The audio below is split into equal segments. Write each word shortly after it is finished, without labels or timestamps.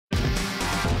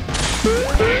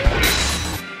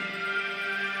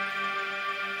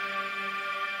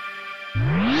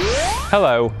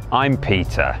Hello, I'm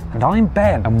Peter. And I'm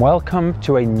Ben. And welcome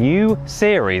to a new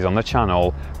series on the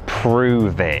channel,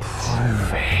 Prove It.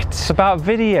 Prove It. It's about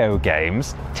video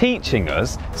games teaching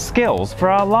us skills for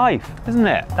our life, isn't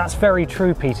it? That's very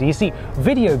true, Peter. You see,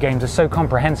 video games are so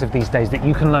comprehensive these days that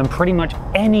you can learn pretty much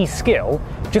any skill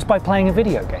just by playing a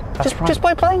video game. Just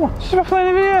by playing one. Just by playing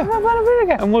a video. Just by playing a video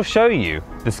game. And we'll show you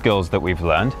the skills that we've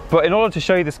learned. But in order to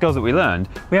show you the skills that we learned,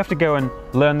 we have to go and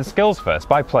learn the skills first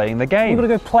by playing the game. We've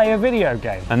got to go play a video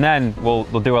game. And then we'll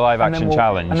do a live action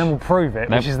challenge. And then we'll prove it,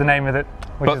 which is the name of it.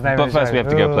 But first we have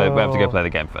to go play. We have to go play the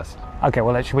game first. Okay,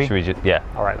 well, should we? Yeah.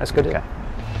 All right, let's go do it.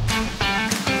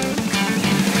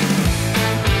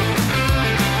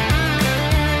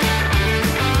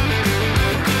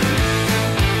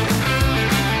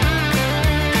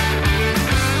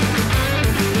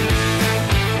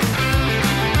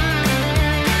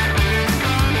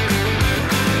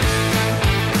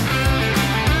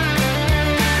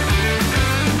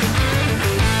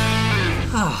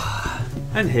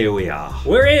 And here we are.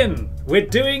 We're in! We're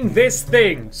doing this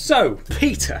thing! So,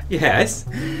 Peter. Yes?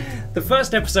 The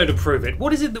first episode of Prove It,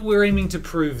 what is it that we're aiming to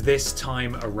prove this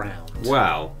time around?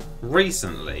 Well,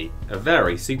 recently, a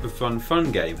very super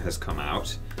fun game has come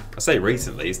out. I say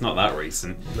recently, it's not that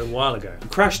recent. A little while ago.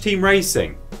 Crash Team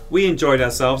Racing. We enjoyed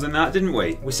ourselves in that, didn't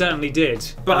we? We certainly did.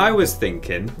 But I was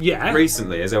thinking,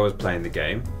 recently as I was playing the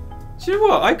game, do you know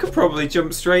what? I could probably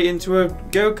jump straight into a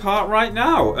go-kart right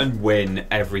now and win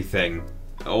everything.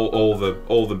 All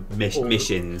the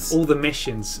missions. All the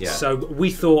missions. Yeah. So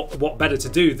we thought, what better to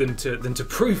do than to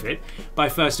prove it by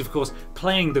first, of course,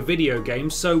 playing the video game.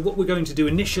 So what we're going to do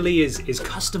initially is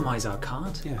customize our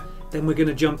kart. Yeah. Then we're going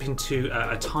to jump into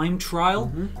a time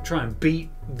trial, try and beat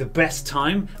the best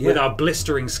time with our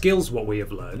blistering skills, what we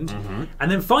have learned. And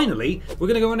then finally, we're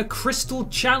going to go on a crystal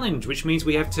challenge, which means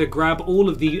we have to grab all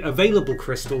of the available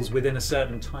crystals within a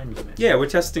certain time limit. Yeah, we're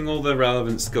testing all the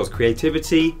relevant skills.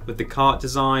 Creativity with the kart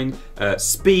design,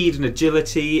 speed and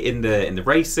agility in the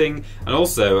racing, and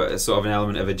also a sort of an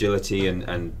element of agility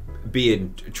and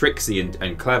being tricksy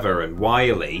and clever and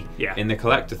wily in the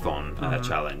collectathon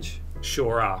challenge.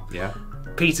 Sure are. Yeah.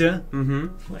 Peter,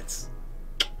 let's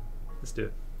do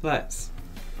it. Let's.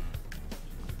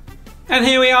 And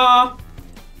here we are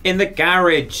in the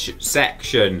garage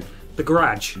section. The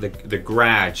garage. The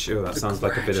garage. Oh, that sounds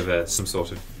like a bit of some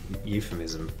sort of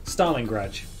euphemism. Starling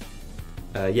garage.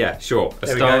 Yeah, sure. A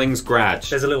Starling's garage.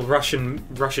 There's a little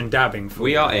Russian dabbing for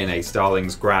We are in a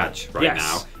Starling's garage right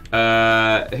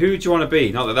now. Who do you want to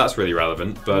be? Not that that's really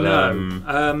relevant, but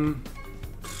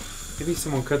maybe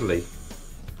someone cuddly.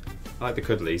 I like the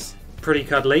cuddlies. Pretty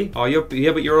cuddly. Oh, but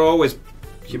you're always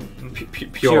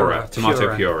pure.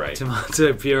 Tomato puree.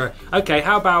 Tomato puree. Okay,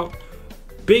 how about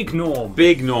Big Norm?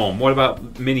 Big Norm. What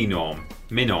about Mini Norm?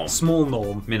 Minorm. Small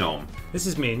Norm. Minorm. This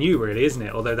is me and you, really, isn't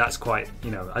it? Although that's quite,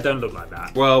 I don't look like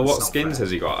that. Well, what skins has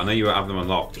he got? I know you have them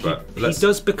unlocked, but he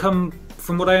does become,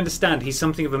 from what I understand, he's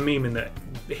something of a meme in that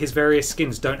his various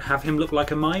skins don't have him look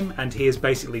like a mime, and he is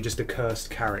basically just a cursed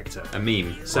character. A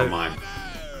meme, or a mime.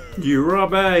 You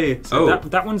Robbie! So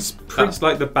that one's pretty... That's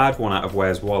like the bad one out of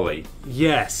Where's Wally?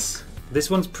 Yes. This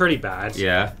one's pretty bad.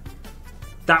 Yeah.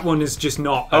 That one is just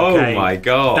not okay. Oh my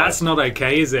god. That's not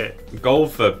okay, is it?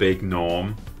 Golfer Big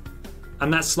Norm.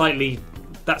 And that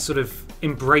sort of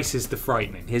embraces the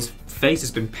frightening. His face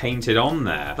has been painted on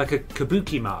there. Like a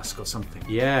kabuki mask or something.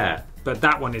 Yeah. But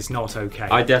that one is not okay.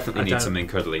 I definitely need something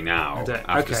cuddly now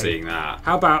after seeing that.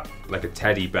 How about... like a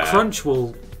teddy bear. Crunch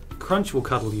will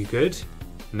cuddle you good.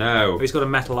 No. He's got a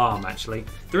metal arm, actually.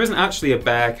 There isn't actually a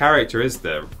bear character, is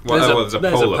there? Well, there's a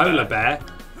polar bear.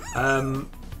 And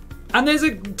there's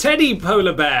a teddy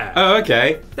polar bear. Oh,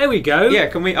 okay. There we go. Yeah,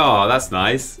 can we... Oh, that's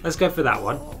nice. Let's go for that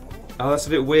one. Oh, that's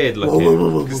a bit weird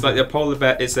looking. It's like a polar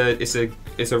bear. It's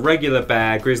a regular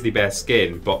bear, grizzly bear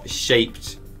skin, but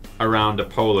shaped around a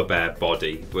polar bear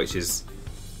body, which is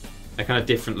a kind of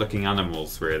different looking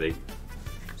animals, really.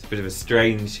 It's a bit of a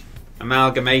strange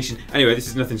amalgamation. Anyway, this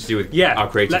is nothing to do with our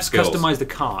creative skills. Let's customize the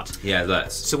kart. Yeah,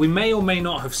 let's. So we may or may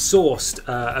not have sourced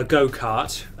a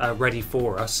go-kart ready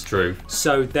for us. True.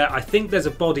 So I think there's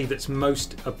a body that's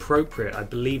most appropriate. I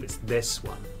believe it's this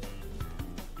one.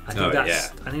 I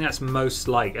think that's most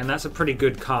like, and that's a pretty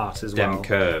good kart as well. Dem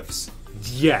curves.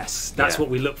 Yes, that's what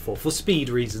we look for speed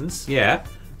reasons. Yeah.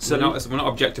 So we're not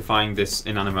objectifying this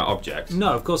inanimate object.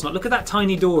 No, of course not. Look at that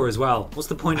tiny door as well. What's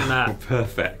the point in that?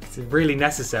 Perfect. It's really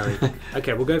necessary.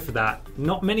 Okay, we'll go for that.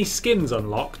 Not many skins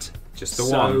unlocked. Just the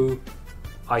one.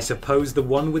 I suppose the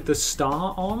one with the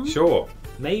star on? Sure.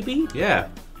 Maybe? Yeah.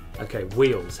 Okay,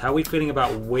 wheels. How are we feeling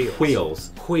about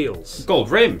wheels? Wheels.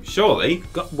 Gold rim, surely.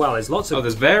 Well, there's lots of... Oh,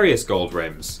 there's various gold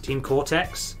rims. Team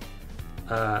Cortex.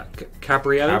 Cabrio.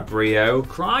 Cabrio.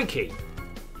 Crikey.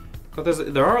 God,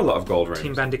 there are a lot of gold rims.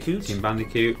 Team Bandicoot. Team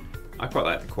Bandicoot. I quite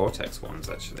like the Cortex ones,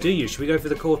 actually. Do you? Should we go for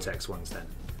the Cortex ones then?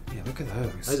 Yeah, look at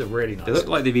those. Those are really nice. They look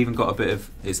like they've even got a bit of...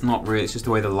 It's not really... It's just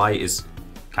the way the light is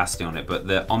casting on it,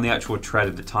 but on the actual tread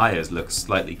of the tyres looks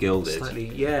slightly gilded. Slightly,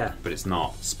 yeah. But it's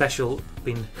not. Special,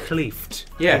 been gleefed.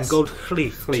 Yes. Been gold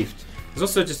gleefed. There's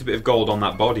also just a bit of gold on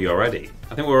that body already.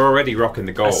 I think we're already rocking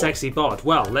the gold. A sexy bod.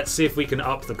 Well, let's see if we can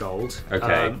up the gold.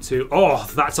 Okay.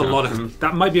 That's a lot of...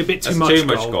 That might be a bit too much gold. Too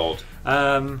much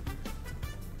gold.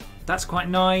 That's quite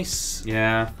nice.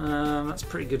 Yeah. That's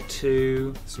pretty good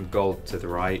too. Some gold to the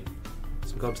right.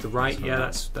 Some gold to the right.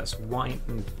 Yeah, that's white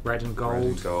and red and gold. Red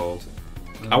and gold.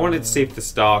 I wanted to see if the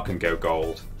star can go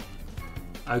gold.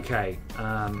 Okay.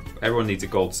 Everyone needs a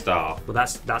gold star. Well,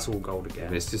 that's all gold again.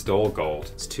 But it's just all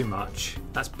gold. It's too much.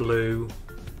 That's blue.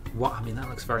 What? I mean, that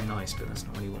looks very nice, but that's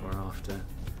not really what we're after.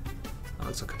 That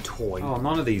looks like a toy. Oh,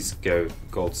 none of these go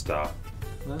gold star.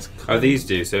 Well, oh, these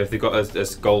do. So if they've got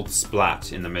a gold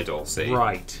splat in the middle, see?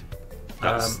 Right.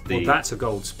 Well, that's a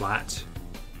gold splat.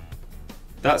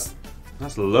 That's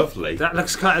lovely. That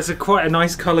looks quite a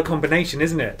nice colour combination,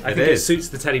 isn't it? I think it suits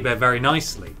the teddy bear very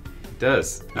nicely. It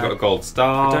does. You've got a gold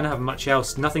star. I don't have much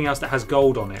else. Nothing else that has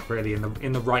gold on it, really,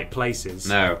 in the right places.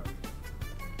 No.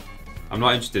 I'm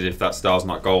not interested if that star's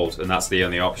not gold, and that's the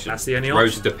only option. That's the only option.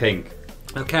 Rose to pink.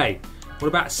 Okay. What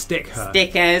about a sticker?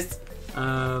 Stickers.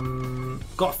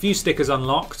 Got a few stickers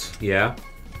unlocked. Yeah.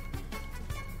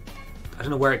 I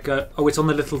don't know where it goes. Oh, it's on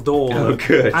the little door. Oh,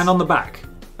 good. And on the back.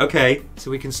 Okay.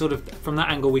 So we can sort of, from that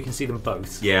angle, we can see them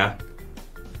both. Yeah.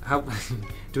 How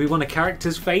do we want a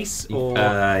character's face or?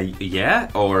 Yeah,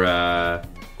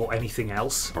 or anything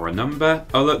else, or a number.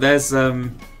 Oh look, there's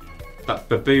that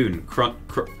baboon Crump.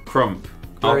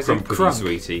 Or is it Crump, Crunk?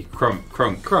 Sweetie. Crunk.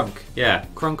 Crunk. Yeah.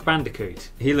 Crunk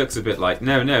Bandicoot. He looks a bit like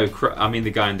no. I mean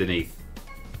the guy underneath.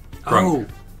 Crunk.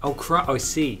 Oh, I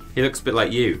see. He looks a bit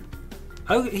like you.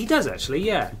 Oh, he does actually,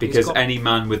 yeah. Because any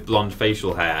man with blonde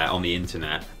facial hair on the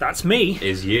internet... That's me.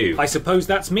 ...is you. I suppose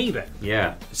that's me then.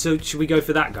 Yeah. So should we go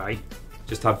for that guy?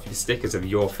 Just have stickers of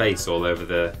your face all over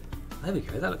the... There we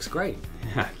go, that looks great.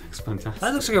 Yeah, it looks fantastic.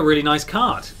 That looks like a really nice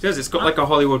card. It does, it's got like a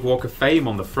Hollywood Walk of Fame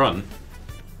on the front.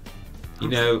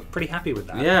 I'm pretty happy with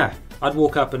that. Yeah. I'd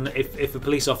walk up and if a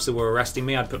police officer were arresting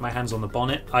me, I'd put my hands on the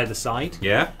bonnet, either side.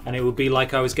 Yeah. And it would be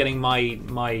like I was getting my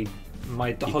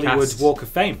Hollywood Walk of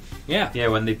Fame. Yeah. Yeah,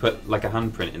 when they put like a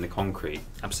handprint in the concrete.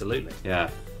 Absolutely. Yeah.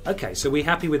 Okay, so we're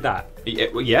happy with that.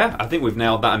 Yeah, I think we've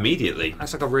nailed that immediately.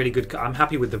 That's like a really good... I'm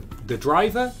happy with the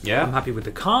driver. Yeah. I'm happy with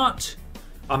the cart.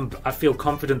 I feel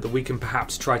confident that we can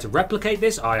perhaps try to replicate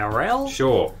this IRL.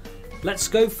 Sure. Let's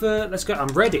go. I'm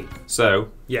ready. So...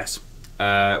 Yes.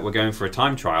 We're going for a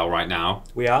time trial right now.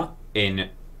 We are? In...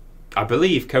 I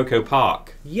believe Cocoa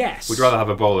Park. Yes. We'd rather have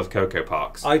a bowl of Cocoa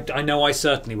Parks. I know I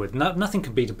certainly would. Nothing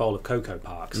can beat a bowl of Cocoa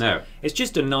Parks. No. It's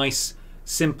just a nice,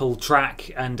 simple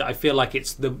track, and I feel like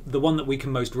it's the one that we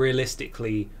can most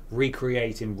realistically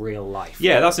recreate in real life.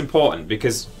 Yeah, that's important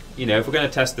because, if we're going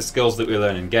to test the skills that we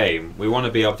learn in game, we want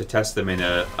to be able to test them in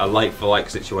a like-for-like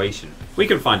situation. We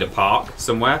can find a park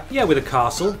somewhere. Yeah, with a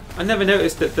castle. I never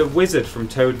noticed that the wizard from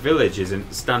Toad Village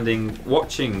isn't standing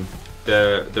watching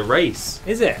the race.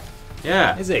 Is it?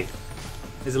 Yeah. Is he?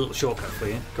 There's a little shortcut for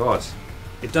you. God.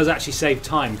 It does actually save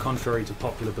time, contrary to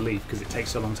popular belief, because it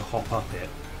takes so long to hop up it.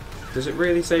 Does it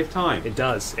really save time? It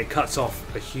does. It cuts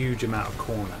off a huge amount of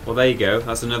corner. Well, there you go.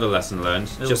 That's another lesson learned.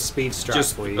 Just speed strap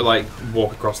for you. Like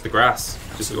walk across the grass.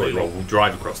 Absolutely. We'll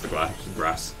drive across the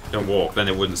grass. Don't walk. Then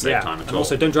it wouldn't save time at all. And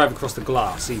also, don't drive across the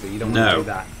glass either. You don't want to do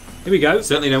that. Here we go.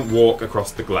 Certainly don't walk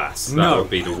across the glass. That No. would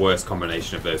be the worst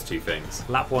combination of those two things.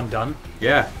 Lap 1 done.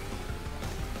 Yeah.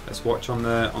 Let's watch on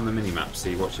the mini-map.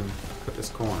 See, watch him cut this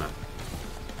corner.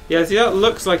 Yeah, see, that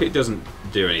looks like it doesn't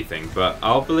do anything, but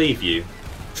I'll believe you.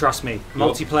 Trust me,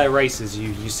 multiplayer races,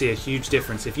 you see a huge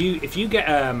difference. If you get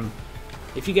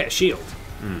a shield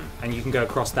and you can go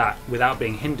across that without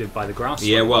being hindered by the grass.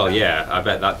 Yeah, I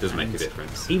bet that does make a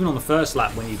difference. Even on the first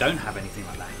lap, when you don't have anything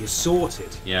like that, you're sorted.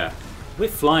 Yeah. We're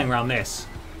flying around this.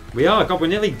 We are. God, we're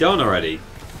nearly done already.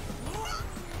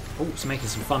 Oh, it's making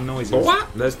some fun noises. What?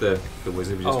 There's the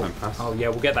wizard we just went past. Oh yeah,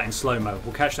 we'll get that in slow mo.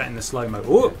 We'll catch that in the slow mo.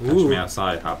 Oh, catch me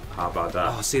outside. How about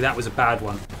that? Oh, see, that was a bad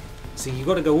one. See, you've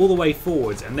got to go all the way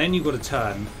forwards, and then you've got to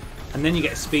turn, and then you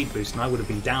get a speed boost, and I would have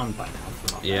been down by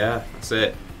now. Yeah, that's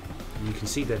it. And you can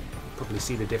probably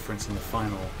see the difference in the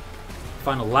final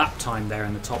final lap time there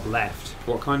in the top left.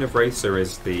 What kind of racer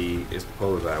is the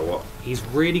polar bear? What? He's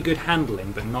really good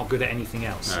handling, but not good at anything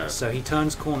else. Oh. So he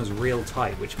turns corners real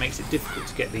tight, which makes it difficult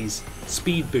to get these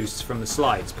speed boosts from the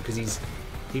slides because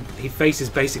he faces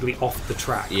basically off the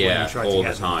track. Yeah, when he tries all to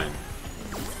get the time.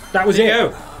 That was There it. you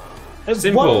go. It was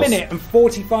Simples. 1 minute and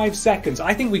 45 seconds.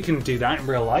 I think we can do that in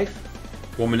real life.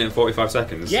 1 minute and 45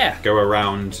 seconds. Yeah. Go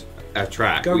around a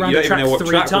track. Go around you don't the even know track what 3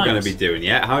 track we're going times. to be doing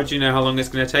yet. How do you know how long it's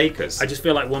going to take us? I just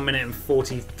feel like 1 minute and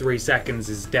 43 seconds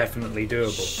is definitely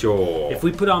doable. Sure. If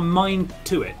we put our mind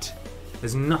to it,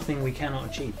 there's nothing we cannot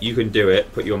achieve. You can do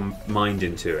it. Put your mind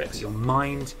into it. Put your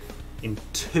mind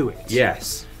into it.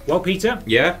 Yes. Well, Peter,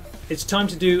 Yeah? it's time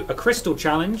to do a crystal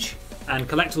challenge and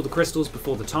collect all the crystals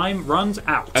before the time runs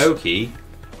out. Okie.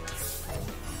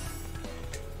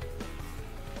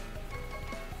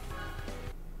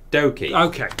 Dokie.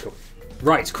 Okay, cool.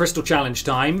 Right, crystal challenge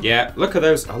time. Yeah, look at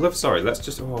those. Sorry, let's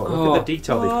just. Look at the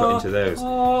detail they put into those.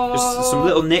 Just some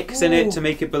little nicks in it to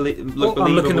make it look believable.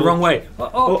 I'm looking the wrong way.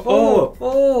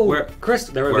 Where?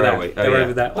 Crystal. They're over Where there. are we? They're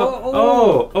over there.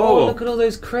 Oh. Look at all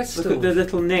those crystals. Look at the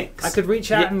little nicks. I could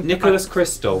reach out and Nicholas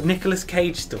Crystal. Nicholas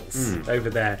Cage stills over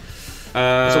there.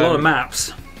 There's a lot of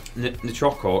maps.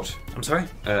 Nitrocort. I'm sorry?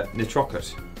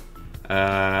 Nitrocort.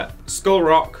 Skull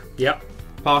Rock. Yep.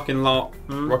 Parking lot.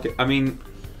 Rocket. I mean,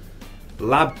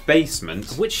 lab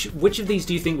basement. Which of these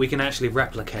do you think we can actually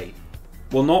replicate?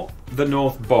 Well, not the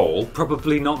North Bowl.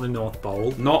 Probably not the North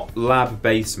Bowl. Not lab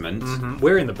basement.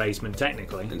 We're in the basement,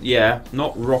 technically. Yeah,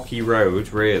 not Rocky Road,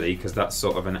 really, because that's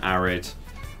sort of an arid.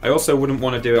 I also wouldn't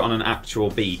want to do it on an actual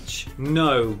beach.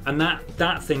 No, and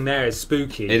that thing there is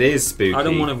spooky. It is spooky. I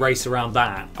don't want to race around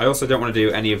that. I also don't want to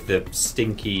do any of the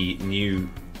stinky new.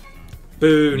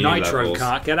 Boo, New Nitro levels.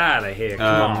 Kart, get out of here.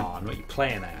 Come on, what are you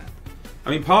playing at? I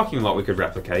mean, parking lot we could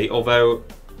replicate, although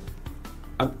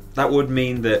that would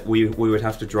mean that we would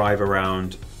have to drive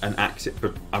around an active,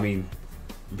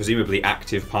 presumably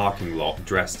active parking lot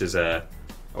dressed as in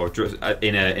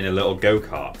a little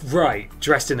go-kart. Right,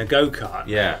 dressed in a go-kart.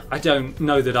 Yeah. I don't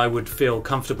know that I would feel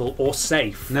comfortable or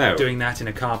safe doing that in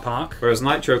a car park. Whereas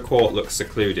Nitro Court looks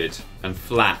secluded and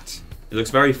flat. It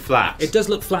looks very flat. It does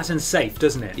look flat and safe,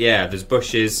 doesn't it? Yeah, there's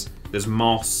bushes, there's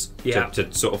moss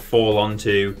to sort of fall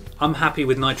onto. I'm happy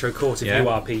with Nitro Court if you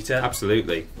are, Peter.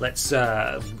 Absolutely. Let's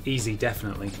easy,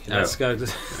 definitely. Let's go.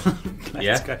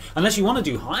 Let's go. Unless you want to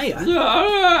do higher.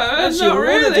 Unless you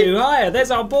want to do higher.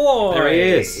 There's our boy. There he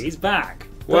is. He's back.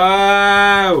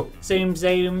 Whoa! Zoom.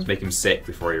 Let's make him sick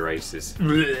before he races.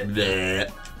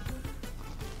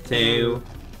 2,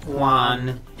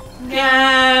 1,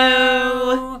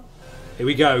 go! Here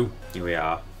we go. Here we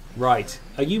are. Right.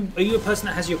 Are you a person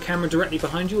that has your camera directly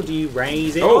behind you, or do you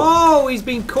raise it? Oh! He's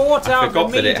been caught out I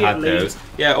forgot that it had immediately. those.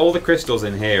 Yeah, all the crystals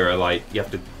in here are like, you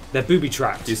have to They're booby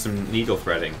trapped. do some needle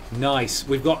threading. Nice.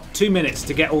 We've got 2 minutes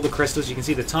to get all the crystals. You can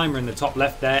see the timer in the top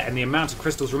left there, and the amount of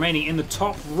crystals remaining in the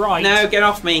top right. No, get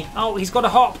off me. Oh, he's got a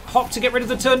hop to get rid of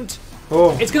the tunt.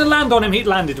 Oh. It's going to land on him. He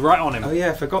landed right on him. Oh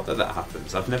yeah, I forgot that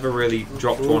happens. I've never really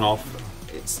dropped one off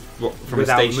from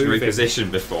Without a stationary moving.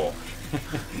 position before.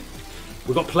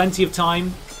 We've got plenty of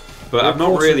time. But I've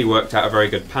not really worked out a very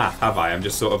good path, have I? I'm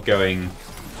just sort of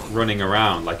running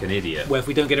around like an idiot. Well, if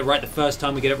we don't get it right the first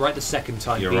time, we get it right the second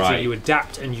time. You're Peter, right. you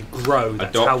adapt and you grow.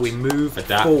 That's Adopt, how we move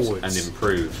adapt, forwards. and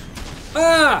improve.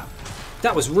 Ah!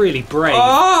 That was really brave.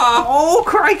 Ah! Oh,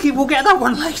 crikey, we'll get that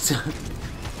one later.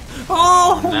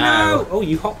 Oh, No. Oh,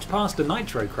 you hopped past a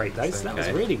nitro crate, though, so that was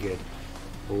okay. really good.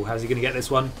 Oh, how's he going to get this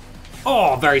one?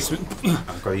 Oh, very smooth.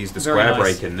 I've got to use the Very square nice.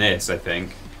 brake in this, I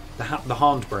think. The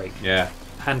hand brake. Yeah.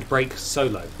 Hand brake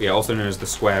solo. Yeah, also known as the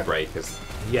square brake. That's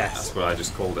Yes. what I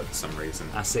just called it for some reason.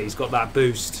 That's it. He's got that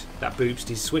boost.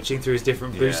 He's switching through his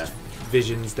different boost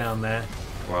visions down there.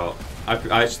 Well, I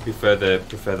actually prefer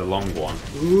the long one.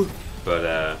 Ooh.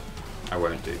 But I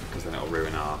won't do, because then it'll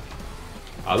ruin our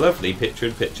lovely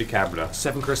picture-in-picture camera.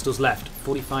 7 crystals left.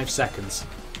 45 seconds.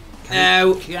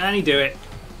 No! Can he do it?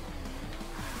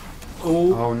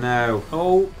 Oh. Oh no.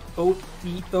 Oh,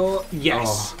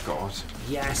 yes. Oh god.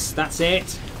 Yes, that's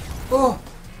it. Oh,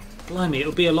 blimey, it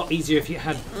would be a lot easier if you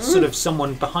had sort of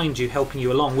someone behind you helping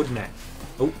you along, wouldn't it?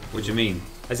 Oh, What do you mean?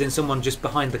 as in someone just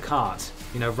behind the cart,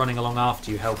 running along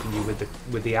after you, helping you with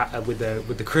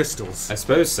the crystals. I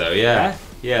suppose so, yeah.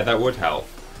 Yeah, that would help.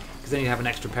 Because then you have an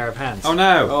extra pair of hands. Oh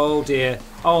no! Oh dear.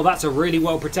 Oh, that's a really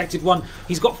well protected one.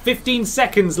 He's got 15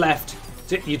 seconds left.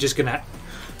 You're just gonna.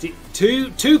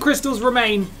 Two crystals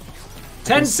remain.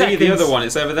 10 seconds. See the other one,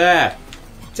 it's over there.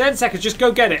 10 seconds, just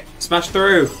go get it. Smash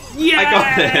through. Yeah! I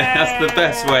got it. That's the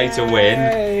best way to win.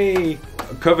 Yay!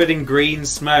 Covered in green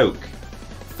smoke.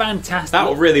 fantastic.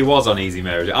 That really was on easy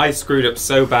mode. I screwed up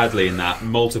so badly in that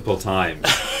multiple times.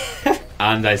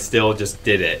 And I still just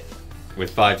did it with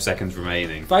 5 seconds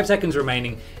remaining. 5 seconds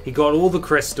remaining. He got all the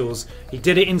crystals. He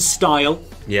did it in style.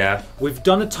 Yeah. We've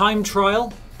done a time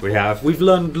trial. We have. We've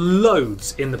learned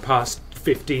loads in the past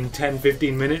 10,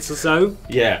 15 minutes or so.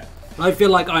 Yeah. I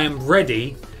feel like I am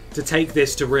ready to take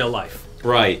this to real life.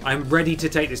 Right. I'm ready to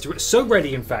take this to... So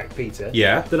ready, in fact, Peter,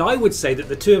 Yeah. that I would say that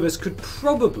the two of us could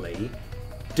probably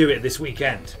do it this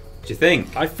weekend. Do you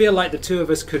think? I feel like the two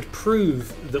of us could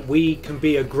prove that we can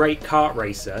be a great kart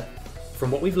racer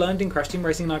from what we've learned in Crash Team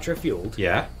Racing Nitro-Fueled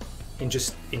Yeah. in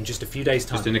just a few days'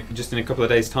 time. Just in a couple of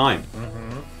days' time.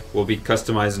 Mm-hmm. We'll be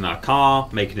customizing our car,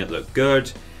 making it look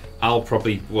good.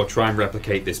 We'll try and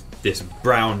replicate this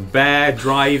brown bear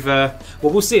driver.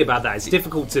 Well, we'll see about that. It's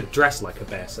difficult to dress like a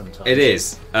bear sometimes. It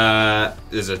is.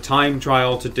 There's a time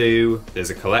trial to do. There's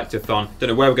a collectathon. Don't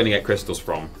know where we're going to get crystals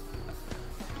from.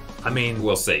 I mean,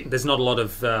 we'll see. There's not a lot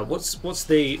of what's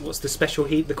the special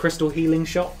the crystal healing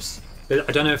shops.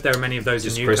 I don't know if there are many of those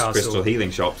in Newcastle. Crystal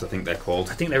healing shops, I think they're called.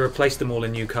 I think they replaced them all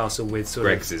in Newcastle with sort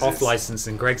Greg's of off-license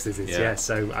and Greg's. Yeah.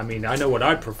 So I mean, I know what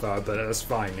I'd prefer, but that's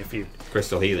fine if you.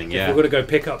 Crystal healing, yeah. If we've got to go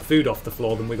pick up food off the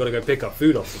floor, then we've got to go pick up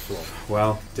food off the floor.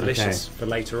 Well, delicious for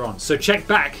later on. So check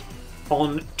back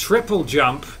on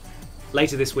TripleJump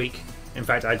later this week. In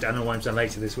fact, I don't know why I'm saying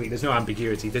later this week. There's no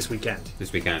ambiguity. This weekend.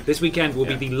 This weekend will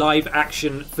be the live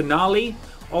action finale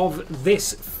of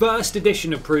this first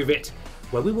edition of Prove It,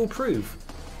 where we will prove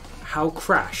how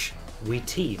Crash we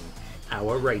team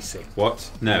our racing. What?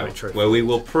 No. Where we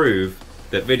will prove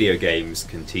that video games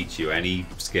can teach you any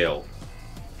skill.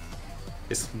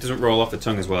 It doesn't roll off the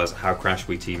tongue as well as how Crash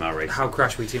we team our racing. How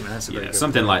Crash we team our racing.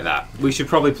 Something like that. We should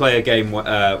probably play a game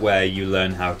where you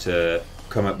learn how to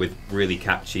come up with really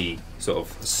catchy sort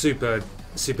of super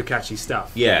catchy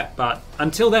stuff. Yeah. But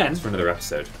until then, that's for another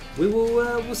episode.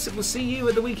 We'll see you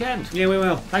at the weekend. Yeah, we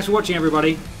will. Thanks for watching,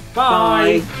 everybody.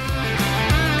 Bye. Bye.